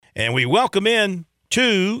And we welcome in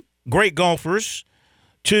two great golfers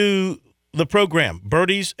to the program,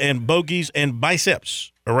 Birdies and Bogeys and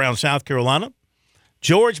Biceps around South Carolina.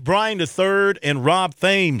 George Bryan III and Rob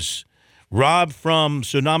Thames. Rob from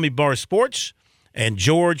Tsunami Bar Sports and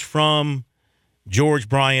George from George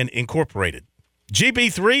Bryan Incorporated.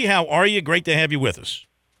 GB3, how are you? Great to have you with us.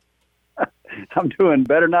 I'm doing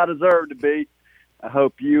better than I deserve to be. I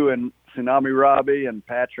hope you and Tsunami Robbie and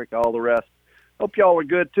Patrick, all the rest, hope y'all are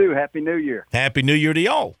good too. Happy New Year. Happy New Year to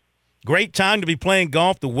y'all. Great time to be playing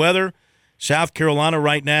golf. The weather, South Carolina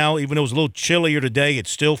right now, even though it was a little chillier today, it's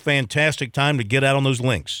still fantastic time to get out on those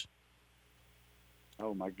links.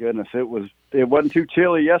 Oh my goodness, it wasn't too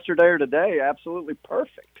chilly yesterday or today. Absolutely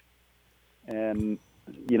perfect. And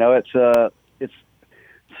you know, it's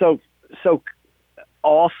so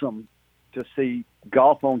awesome to see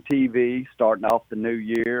golf on TV starting off the new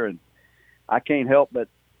year, and I can't help but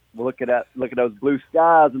look at those blue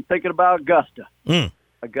skies and thinking about Augusta.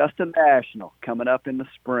 Augusta National coming up in the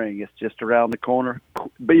spring. It's just around the corner.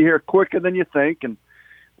 Be here quicker than you think. And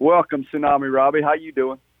welcome, Tsunami Robbie. How you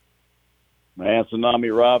doing? Man,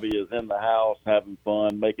 Tsunami Robbie is in the house having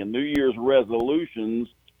fun, making New Year's resolutions,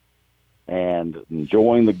 and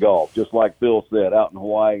enjoying the golf. Just like Phil said, out in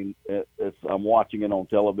Hawaii, I'm watching it on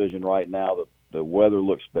television right now. The weather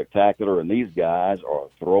looks spectacular, and these guys are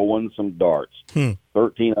throwing some darts.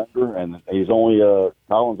 13 under, and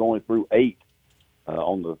Colin's only through 8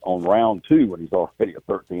 on round 2, and he's already at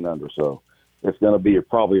 13 under. So it's going to be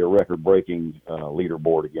probably a record-breaking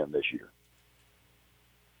leaderboard again this year.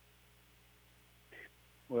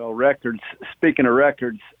 Well, records. Speaking of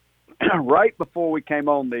records, right before we came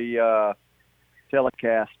on the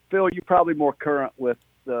telecast, Phil, you're probably more current with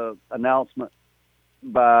the announcement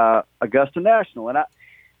by Augusta National. And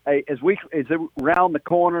as around the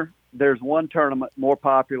corner, there's one tournament more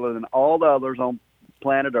popular than all the others on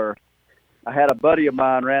planet Earth. I had a buddy of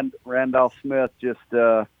mine, Randolph Smith, just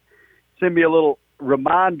send me a little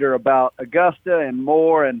reminder about Augusta and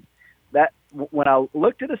more. And that when I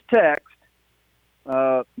looked at his text,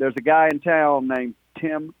 there's a guy in town named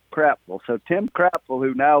Tim Crapple. So Tim Crapple,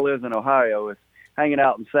 who now lives in Ohio, is hanging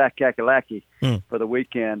out in Sac-Kakalaki for the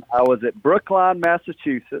weekend. I was at Brookline,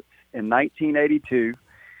 Massachusetts in 1982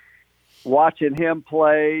 watching him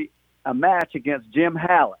play a match against Jim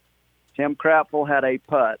Hallett. Tim Crapple had a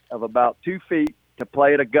putt of about 2 feet to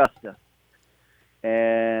play at Augusta.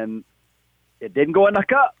 And it didn't go in the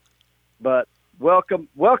cup. But welcome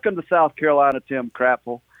to South Carolina, Tim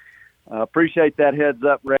Crapple. Appreciate that heads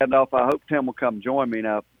up, Randolph. I hope Tim will come join me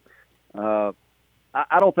now.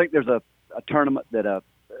 I don't think there's a tournament that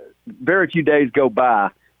very few days go by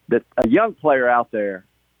that a young player out there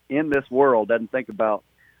in this world doesn't think about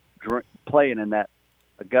playing in that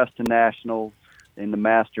Augusta National in the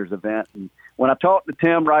Masters event. And when I talked to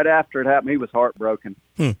Tim right after it happened, he was heartbroken.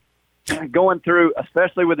 Going through,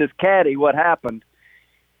 especially with his caddy, what happened.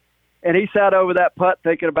 And he sat over that putt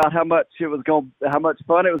thinking about how much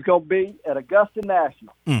fun it was going to be at Augusta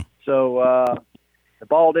National. So the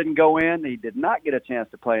ball didn't go in. He did not get a chance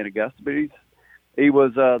to play in Augusta, but he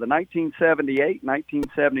was the 1978,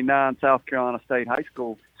 1979 South Carolina State High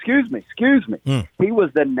School. Excuse me. He was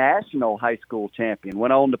the national high school champion.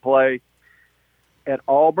 Went on to play at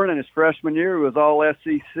Auburn in his freshman year. He was all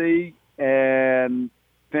SEC and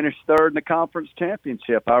finished third in the conference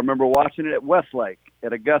championship. I remember watching it at Westlake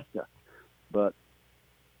at Augusta. But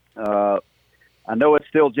I know it's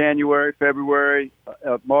still January, February,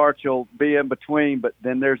 March will be in between, but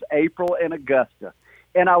then there's April and Augusta.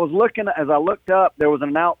 And as I looked up, there was an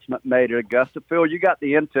announcement made at Augusta. Phil, you got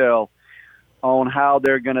the intel on how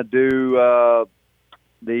they're going to do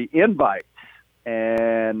the invites.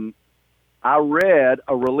 And I read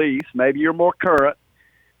a release, maybe you're more current,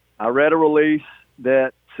 I read a release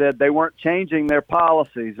that said they weren't changing their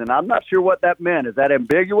policies, and I'm not sure what that meant. Is that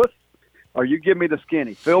ambiguous? Or you give me the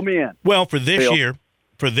skinny? Fill me in. Well, for this year,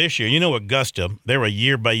 Augusta, they're a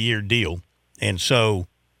year-by-year deal. And so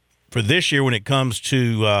for this year, when it comes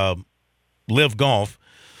to Live Golf,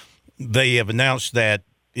 they have announced that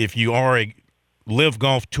if you are a Live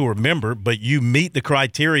Golf Tour member, but you meet the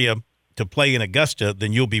criteria to play in Augusta,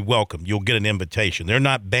 then you'll be welcome. You'll get an invitation. They're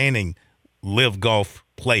not banning Live Golf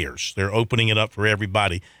players. They're opening it up for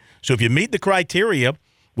everybody. So if you meet the criteria,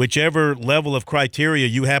 whichever level of criteria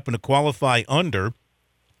you happen to qualify under,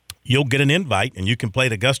 you'll get an invite and you can play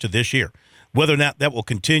at Augusta this year. Whether or not that will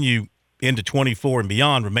continue into 24 and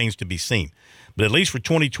beyond remains to be seen. But at least for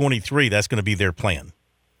 2023, that's going to be their plan.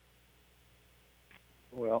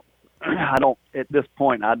 Well, at this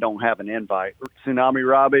point, I don't have an invite. Tsunami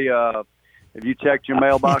Robbie, have you checked your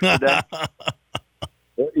mailbox today?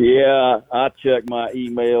 Yeah, I check my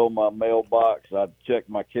email, my mailbox. I check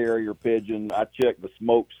my carrier pigeon. I check the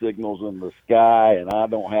smoke signals in the sky, and I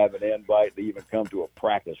don't have an invite to even come to a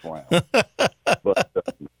practice round. But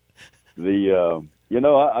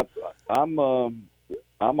I'm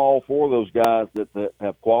all for those guys that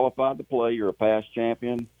have qualified to play. You're a past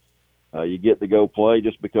champion. You get to go play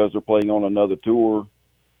just because they're playing on another tour.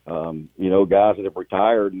 Guys that have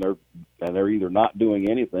retired and they're either not doing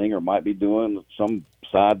anything or might be doing some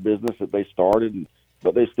side business that they started,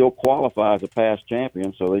 but they still qualify as a past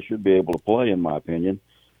champion, so they should be able to play, in my opinion.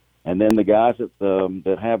 And then the guys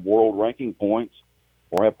that have world ranking points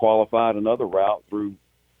or have qualified another route through,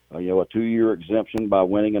 a 2-year exemption by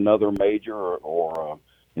winning another major or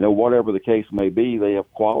whatever the case may be, they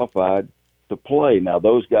have qualified to play. Now,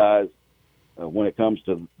 those guys, when it comes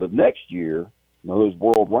to the next year, those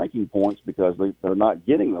world ranking points, because they're not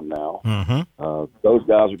getting them now. Mm-hmm. Those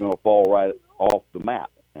guys are going to fall right off the map,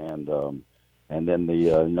 and then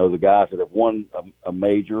the guys that have won a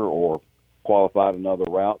major or qualified another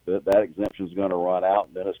route, that exemption is going to run out,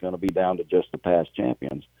 and then it's going to be down to just the past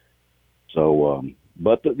champions. So,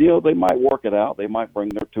 they might work it out. They might bring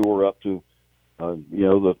their tour up to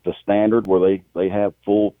the standard where they have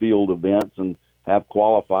full field events and have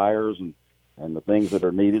qualifiers and the things that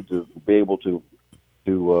are needed to be able to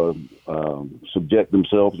subject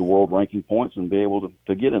themselves to world ranking points and be able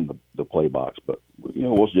to get in the play box. But,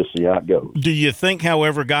 we'll just see how it goes. Do you think,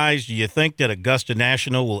 however, guys, that Augusta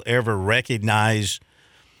National will ever recognize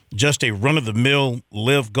just a run-of-the-mill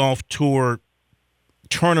Live Golf Tour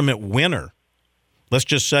tournament winner? Let's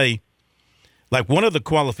just say, like one of the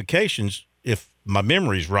qualifications, if my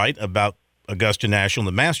memory's right, about Augusta National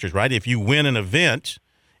and the Masters, right? If you win an event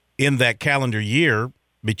in that calendar year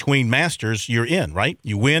between Masters, you're in, right?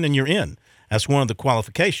 You win and you're in. That's one of the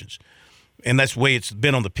qualifications. And that's the way it's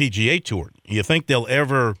been on the PGA Tour. You think they'll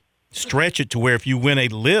ever stretch it to where if you win a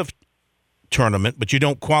Live tournament, but you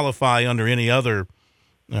don't qualify under any other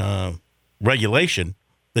regulation,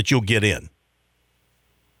 that you'll get in?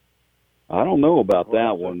 I don't know about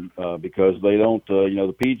that one because they don't.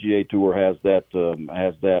 The PGA Tour has that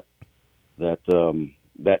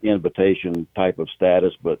invitation type of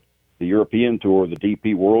status, but the European Tour, the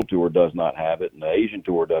DP World Tour, does not have it, and the Asian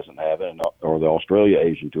Tour doesn't have it, or the Australia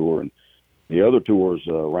Asian Tour, and the other tours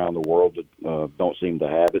around the world that don't seem to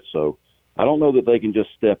have it. So I don't know that they can just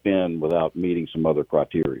step in without meeting some other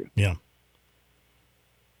criteria. Yeah,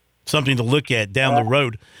 something to look at down the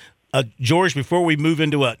road. George, before we move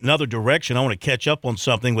into another direction, I want to catch up on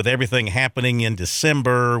something with everything happening in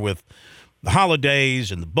December with the holidays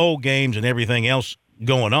and the bowl games and everything else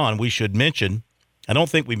going on. We should mention, I don't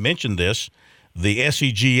think we mentioned this, the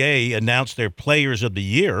SCGA announced their Players of the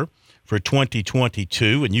Year for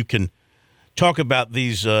 2022, and you can talk about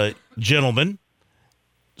these gentlemen.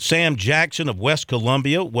 Sam Jackson of West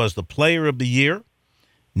Columbia was the Player of the Year,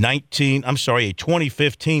 a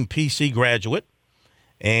 2015 PC graduate.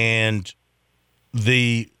 And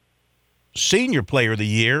the Senior Player of the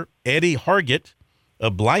Year, Eddie Hargett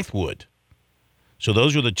of Blythewood. So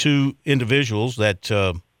those are the two individuals that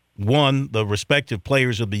won the respective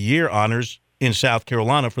Players of the Year honors in South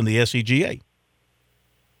Carolina from the SCGA.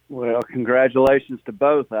 Well, congratulations to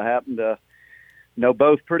both. I happen to know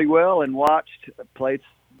both pretty well and played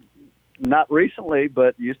not recently,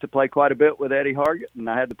 but used to play quite a bit with Eddie Hargett, and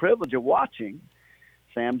I had the privilege of watching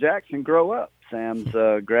Sam Jackson grow up. Sam's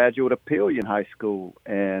a graduate of Pillion High School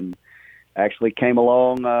and actually came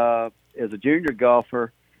along as a junior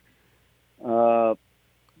golfer.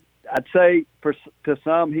 I'd say to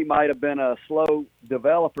some he might have been a slow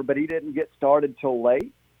developer, but he didn't get started till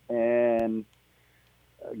late and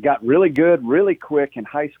got really good really quick in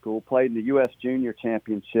high school, played in the U.S. Junior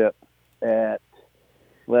Championship at,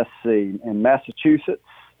 in Massachusetts,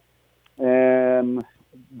 and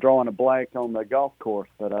drawing a blank on the golf course,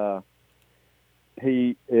 but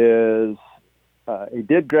he did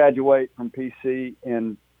graduate from PC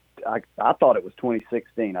in, I thought it was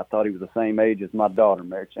 2016. I thought he was the same age as my daughter,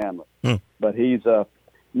 Mary Chandler. But he's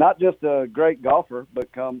not just a great golfer,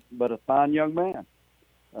 but a fine young man.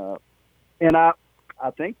 And I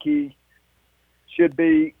think he should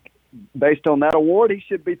be, based on that award, he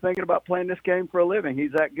should be thinking about playing this game for a living.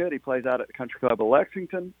 He's that good. He plays out at the Country Club of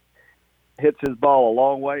Lexington, hits his ball a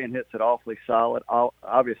long way and hits it awfully solid.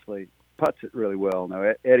 Obviously, putts it really well.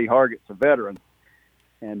 Now, Eddie Hargett's a veteran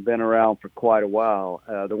and been around for quite a while.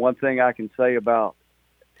 The one thing I can say about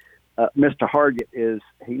Mr. Hargett is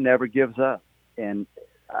he never gives up. And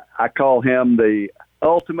I call him the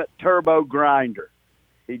ultimate turbo grinder.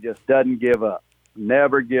 He just doesn't give up,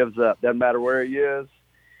 never gives up. Doesn't matter where he is,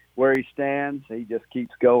 where he stands. He just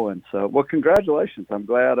keeps going. So, well, congratulations. I'm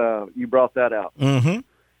glad you brought that out. Mm-hmm.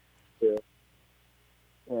 Yeah.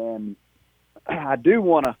 And I do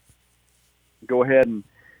want to go ahead and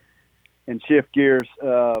shift gears.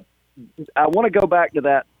 I want to go back to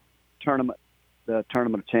that tournament, the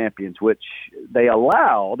Tournament of Champions, which they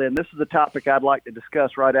allowed, and this is a topic I'd like to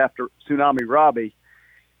discuss right after Tsunami Robbie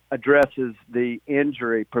addresses the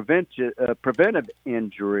injury, preventive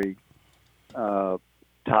injury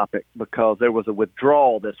topic, because there was a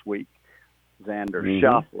withdrawal this week. Xander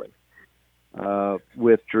Schauffele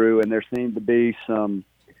withdrew, and there seemed to be some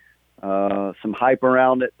hype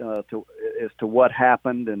around it as to what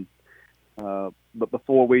happened. And but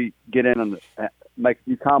before we get in and make a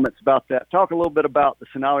few comments about that, talk a little bit about the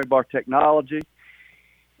Tsunami Bar technology.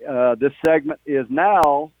 This segment is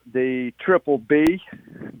now the Triple B,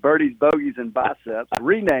 Birdies, Bogeys, and Biceps,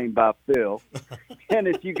 renamed by Phil. And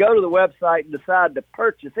if you go to the website and decide to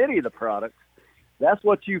purchase any of the products, that's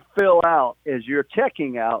what you fill out as you're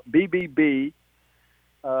checking out BBB.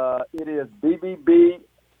 It is BBB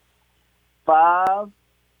 5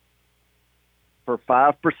 for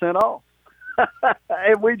 5% off.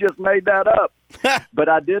 And we just made that up. But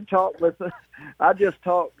I just talked with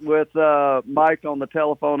Mike on the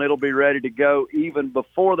telephone. It'll be ready to go even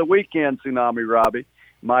before the weekend, Tsunami Robbie.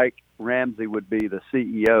 Mike Ramsey would be the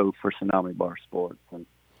CEO for Tsunami Bar Sports. And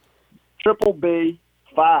Triple B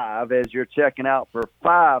 5 as you're checking out for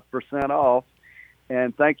 5% off.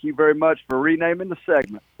 And thank you very much for renaming the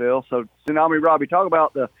segment, Phil. So Tsunami Robbie, talk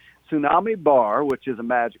about the Tsunami Bar, which is a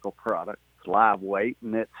magical product. It's live weight,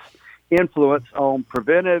 and its influence on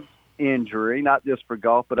preventive injury, not just for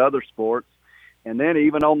golf, but other sports, and then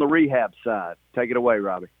even on the rehab side. Take it away,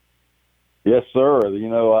 Robbie. Yes, sir. You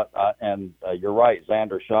know, you're right.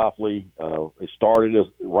 Xander Schauffele, he started as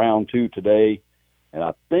round 2 today, and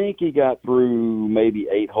I think he got through maybe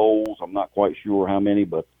 8 holes. I'm not quite sure how many,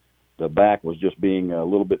 but the back was just being a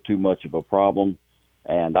little bit too much of a problem.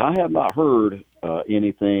 And I have not heard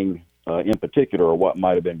anything in particular or what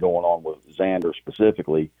might have been going on with Xander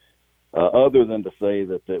specifically, other than to say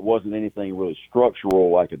that it wasn't anything really structural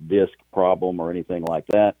like a disc problem or anything like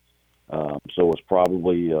that. So it's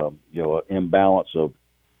probably an imbalance of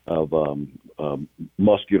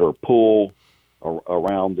muscular pull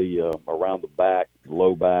around the back,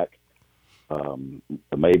 low back,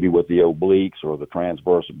 maybe with the obliques or the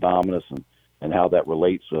transverse abdominis, and how that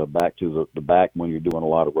relates back to the back when you're doing a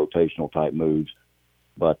lot of rotational type moves.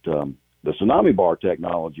 But the Tsunami Bar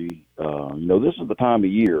technology, this is the time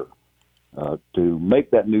of year to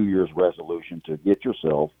make that New Year's resolution to get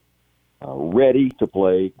yourself ready to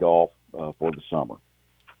play golf for the summer.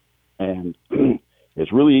 And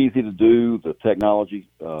it's really easy to do. The technology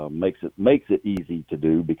makes it easy to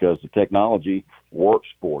do because the technology works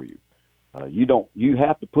for you. You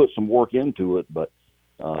have to put some work into it, but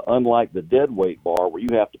unlike the dead weight bar where you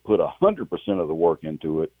have to put 100% of the work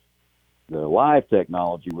into it, the live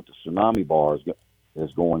technology with the Tsunami Bar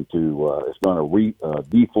is going to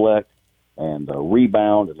deflect and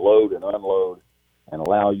rebound and load and unload and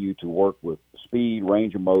allow you to work with speed,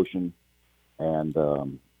 range of motion, and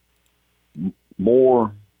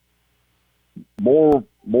more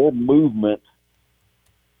movement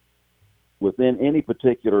within any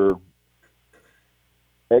particular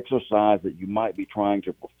exercise that you might be trying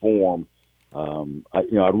to perform.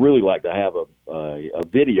 I'd really like to have a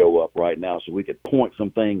video up right now so we could point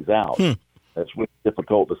some things out. That's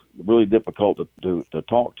really difficult to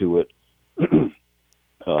talk to it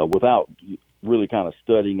without really kind of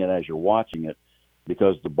studying it as you're watching it,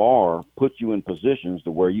 because the bar puts you in positions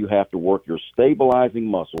to where you have to work your stabilizing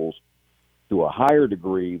muscles to a higher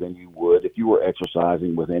degree than you would if you were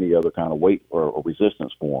exercising with any other kind of weight or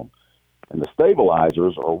resistance form. And the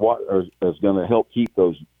stabilizers are what is going to help keep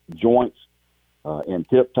those joints in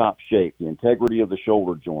tip-top shape, the integrity of the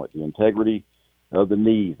shoulder joint, the integrity of the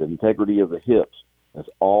knees, the integrity of the hips. That's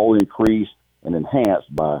all increased and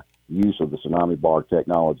enhanced by use of the Tsunami Bar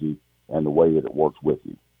technology and the way that it works with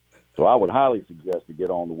you. So I would highly suggest to get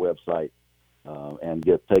on the website and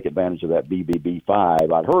take advantage of that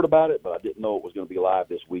BBB5. I'd heard about it, but I didn't know it was going to be live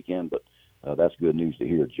this weekend, but that's good news to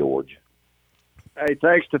hear, George. Hey,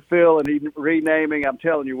 thanks to Phil and renaming. I'm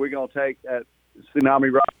telling you, we're going to take that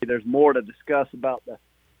Tsunami Robbie. There's more to discuss about the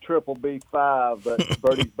Triple B5, but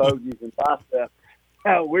Birdies, Bogeys, and Biceps.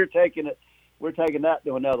 We're taking that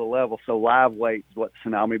to another level. So live weight is what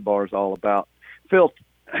Tsunami Bar is all about. Phil,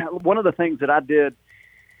 one of the things that I did,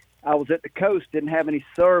 I was at the coast, didn't have any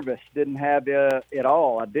service, didn't have it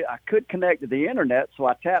all. I could connect to the internet, so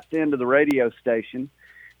I tapped into the radio station.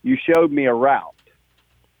 You showed me a route,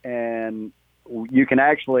 and you can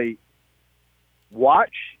actually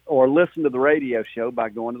watch or listen to the radio show by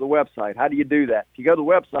going to the website. How do you do that? If you go to the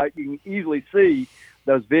website, you can easily see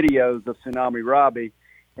those videos of Tsunami Robbie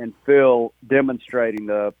and Phil demonstrating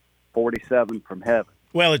the 47 from heaven.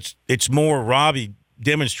 Well, it's more Robbie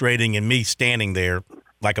demonstrating and me standing there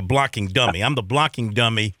like a blocking dummy. I'm the blocking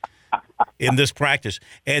dummy in this practice.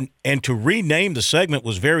 And to rename the segment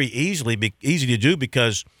was very easy to do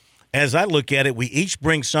because as I look at it, we each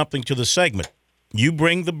bring something to the segment. You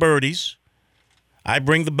bring the birdies, I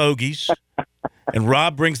bring the bogeys, and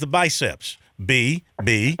Rob brings the biceps. B,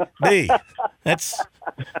 B, B. That's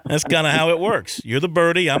kind of how it works. You're the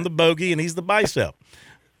birdie, I'm the bogey, and he's the bicep.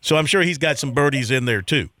 So I'm sure he's got some birdies in there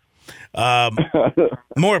too.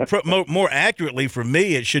 More accurately for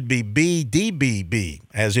me, it should be BDBB,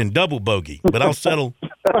 as in double bogey. But I'll settle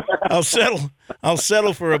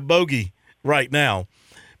for a bogey right now.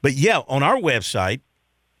 But yeah, on our website,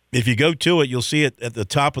 if you go to it, you'll see it at the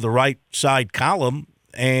top of the right side column,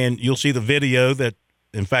 and you'll see the video that.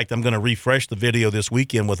 In fact, I'm going to refresh the video this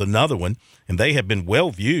weekend with another one, and they have been well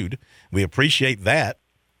viewed. We appreciate that.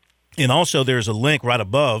 And also there's a link right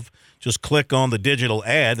above. Just click on the digital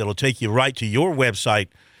ad. That'll take you right to your website,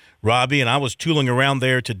 Robbie. And I was tooling around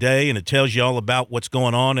there today, and it tells you all about what's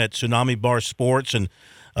going on at Tsunami Bar Sports and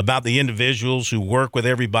about the individuals who work with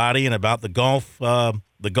everybody and about the golf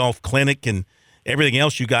clinic and everything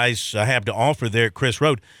else you guys have to offer there at Chris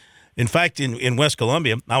Road. In fact, in West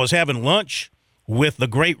Columbia, I was having lunch with the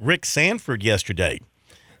great Rick Sanford yesterday.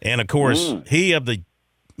 And, of course, he of the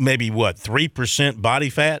maybe, 3% body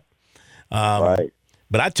fat. Right.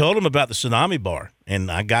 But I told him about the Tsunami Bar,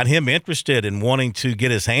 and I got him interested in wanting to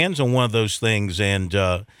get his hands on one of those things. And,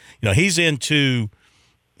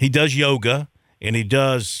 he does yoga, and he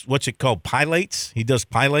does, what's it called, pilates? He does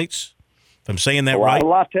pilates, if I'm saying that right.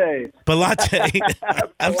 Pilates.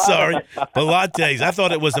 I'm sorry, Pilates. I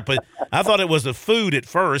thought it was a food at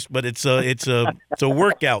first, but it's a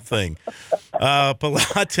workout thing.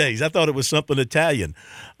 Pilates. I thought it was something Italian.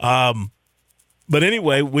 But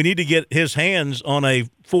anyway, we need to get his hands on a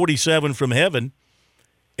 47 from heaven,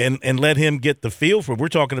 and let him get the feel for it. We're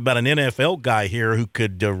talking about an NFL guy here who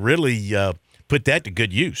could really put that to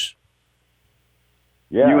good use.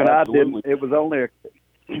 Yeah, you and absolutely. I did. It was only a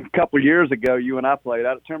couple years ago, you and I played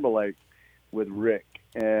out at Timberlake with Rick,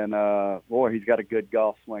 and boy, he's got a good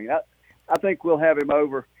golf swing. I think we'll have him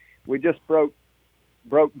over. We just broke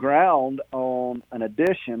ground on an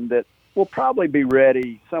addition that will probably be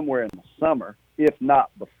ready somewhere in the summer, if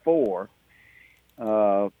not before.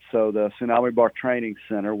 So the Tsunami Bar Training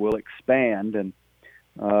Center will expand, and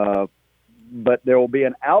but there will be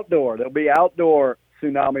outdoor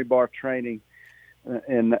Tsunami Bar training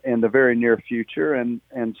in the very near future, and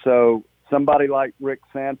so somebody like Rick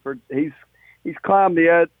Sanford, he's climbed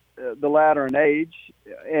the ladder in age,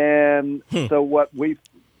 and so what we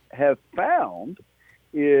have found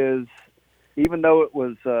is even though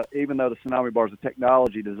the Tsunami Bar is a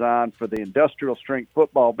technology designed for the industrial strength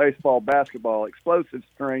football, baseball, basketball, explosive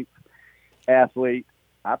strength athlete,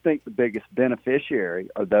 I think the biggest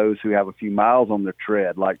beneficiary are those who have a few miles on their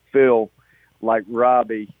tread, like Phil, like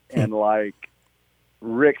Robbie, and like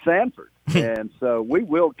Rick Sanford. And so we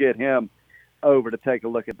will get him over to take a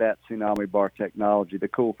look at that Tsunami Bar technology. The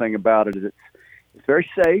cool thing about it is it's very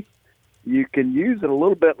safe. You can use it a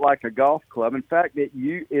little bit like a golf club. In fact, it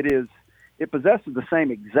possesses the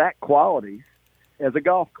same exact qualities as a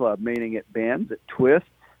golf club, meaning it bends, it twists,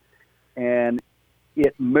 and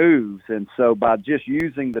it moves. And so by just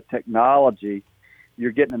using the technology,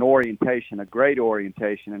 you're getting a great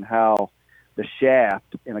orientation in how the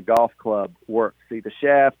shaft in a golf club works. See, the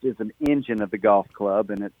shaft is an engine of the golf club,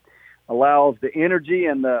 and it allows the energy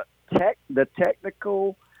and the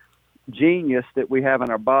technical genius that we have in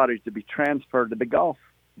our bodies to be transferred to the golf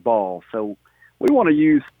ball. So we want to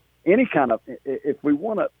use any kind of, if we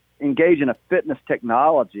want to engage in a fitness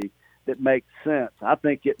technology that makes sense, I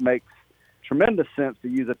think it makes tremendous sense to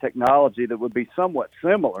use a technology that would be somewhat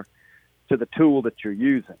similar to the tool that you're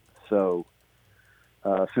using. So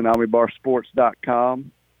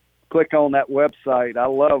TsunamiBarSports.com. Click on that website. I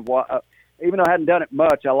love even though I hadn't done it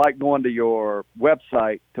much, I like going to your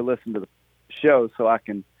website to listen to the show so I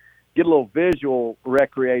can get a little visual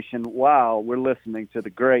recreation while we're listening to the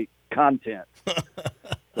great content.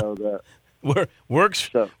 So works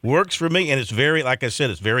for me, and it's very, like I said,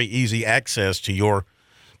 it's very easy access to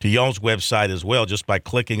y'all's website as well, just by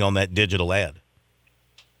clicking on that digital ad.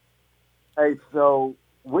 Hey, so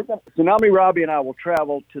Tsunami Robbie and I will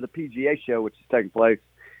travel to the PGA show, which is taking place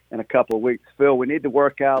in a couple of weeks. Phil, we need to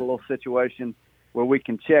work out a little situation where we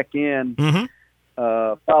can check in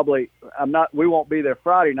Probably, we won't be there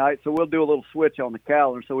Friday night, so we'll do a little switch on the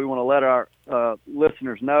calendar. So we want to let our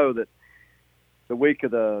listeners know that the week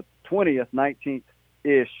of the 20th,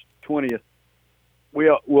 19th-ish, 20th,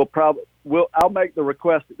 I'll make the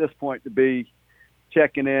request at this point to be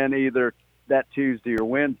checking in either that Tuesday or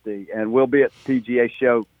Wednesday, and we'll be at the PGA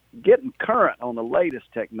show getting current on the latest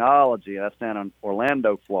technology. That's down in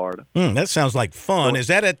Orlando, Florida. That sounds like fun. Is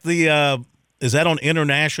that at the is that on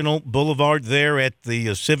International Boulevard there at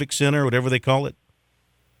the Civic Center, whatever they call it?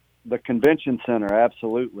 The convention center,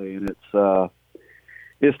 absolutely. And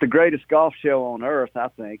it's the greatest golf show on earth, I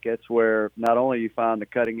think. It's where not only you find the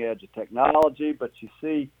cutting edge of technology, but you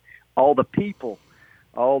see all the people,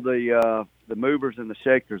 all the movers and the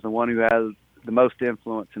shakers, the one who has the most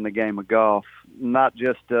influence in the game of golf, not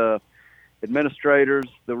just administrators,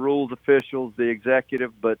 the rules officials, the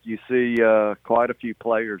executive, but you see quite a few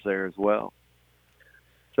players there as well.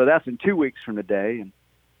 So that's in 2 weeks from today. And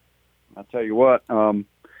I'll tell you what, Tsunami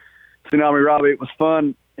Robbie, it was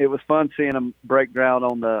fun. It was fun seeing them break ground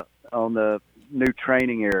on the new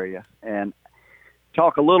training area and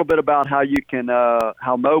talk a little bit about how you can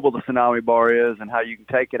how mobile the Tsunami Bar is and how you can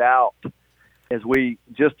take it out as we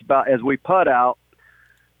putt out.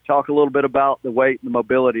 Talk a little bit about the weight and the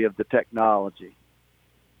mobility of the technology.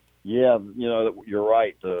 Yeah, you're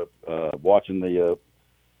right. Watching the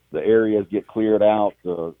areas get cleared out,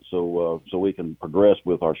 so we can progress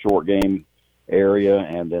with our short game area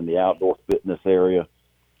and then the outdoor fitness area,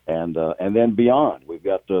 and then beyond. We've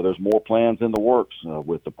got there's more plans in the works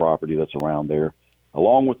with the property that's around there,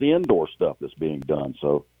 along with the indoor stuff that's being done.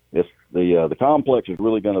 So it's the complex is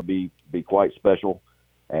really going to be quite special,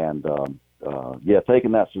 and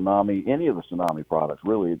taking that Tsunami, any of the Tsunami products,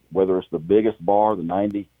 really, whether it's the biggest bar, the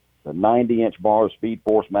 90-inch bar, Speed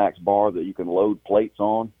Force Max bar that you can load plates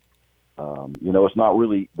on. It's not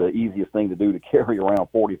really the easiest thing to do to carry around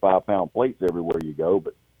 45-pound plates everywhere you go,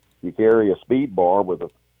 but you carry a speed bar with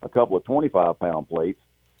a couple of 25-pound plates,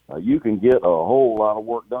 you can get a whole lot of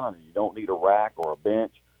work done. You don't need a rack or a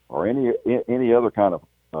bench or any other kind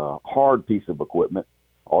of hard piece of equipment.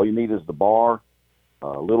 All you need is the bar,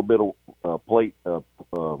 a little bit of plate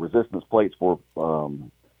resistance plates for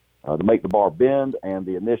to make the bar bend, and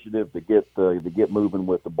the initiative to get moving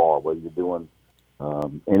with the bar, whether you're doing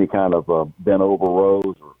any kind of bent over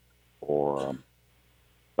rows or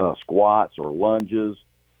squats or lunges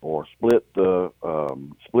or split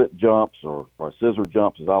jumps or scissor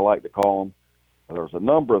jumps, as I like to call them. There's a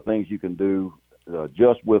number of things you can do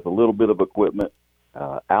just with a little bit of equipment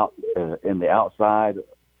out in the outside,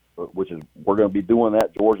 which is we're going to be doing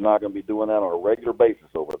that. George and I are going to be doing that on a regular basis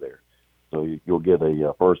over there. So you'll get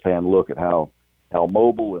a firsthand look at how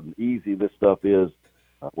mobile and easy this stuff is,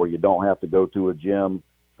 where you don't have to go to a gym,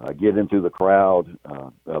 get into the crowd,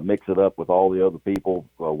 mix it up with all the other people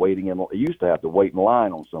waiting in. You used to have to wait in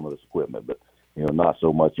line on some of this equipment, but not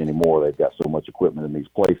so much anymore. They've got so much equipment in these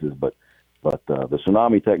places, but the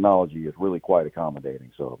Tsunami technology is really quite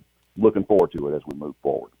accommodating. So looking forward to it as we move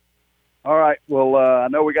forward. All right. Well, I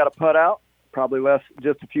know we got to putt out. Probably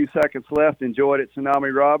just a few seconds left. Enjoyed it,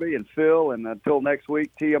 Tsunami Robbie and Phil. And until next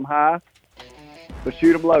week, tee 'em high, but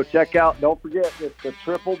shoot 'em low. Check out, don't forget, it's the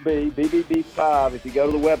Triple B, BBB5. If you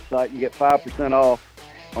go to the website, you get 5% off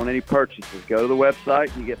on any purchases. Go to the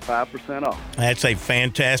website, and you get 5% off. That's a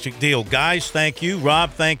fantastic deal. Guys, thank you. Rob,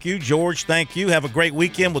 thank you. George, thank you. Have a great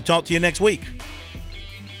weekend. We'll talk to you next week.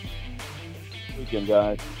 Weekend,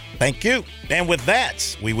 guys. Thank you. And with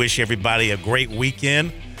that, we wish everybody a great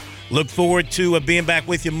weekend. Look forward to being back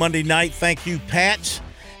with you Monday night. Thank you, Pat.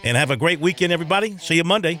 And have a great weekend, everybody. See you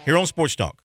Monday here on Sports Talk.